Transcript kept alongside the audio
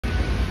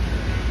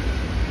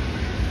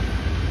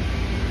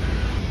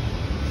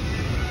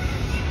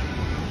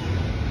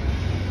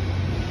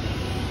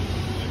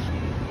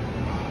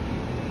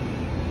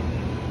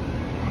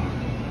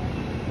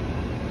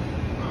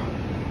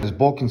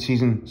bulking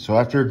season. So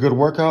after a good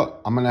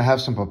workout, I'm gonna have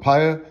some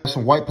papaya,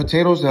 some white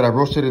potatoes that I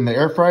roasted in the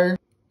air fryer.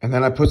 And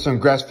then I put some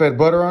grass-fed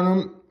butter on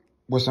them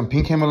with some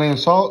pink Himalayan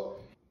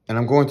salt. And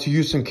I'm going to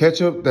use some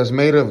ketchup that's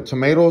made of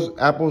tomatoes,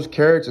 apples,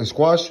 carrots, and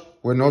squash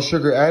with no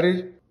sugar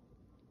added.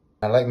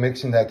 I like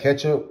mixing that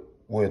ketchup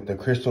with the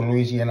Crystal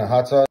Louisiana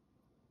hot sauce.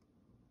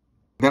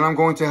 Then I'm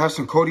going to have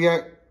some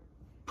Kodiak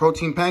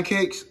protein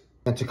pancakes.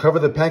 And to cover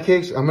the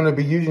pancakes, I'm gonna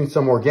be using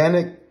some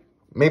organic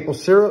maple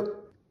syrup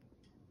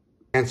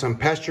and some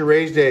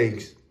pasture-raised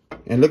eggs.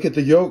 And look at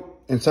the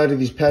yolk inside of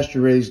these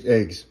pasture-raised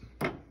eggs.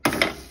 A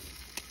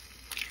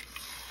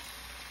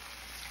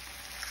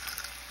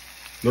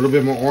little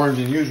bit more orange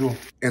than usual.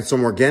 And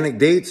some organic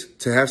dates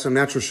to have some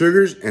natural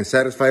sugars and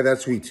satisfy that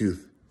sweet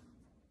tooth.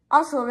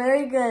 Also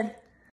very good.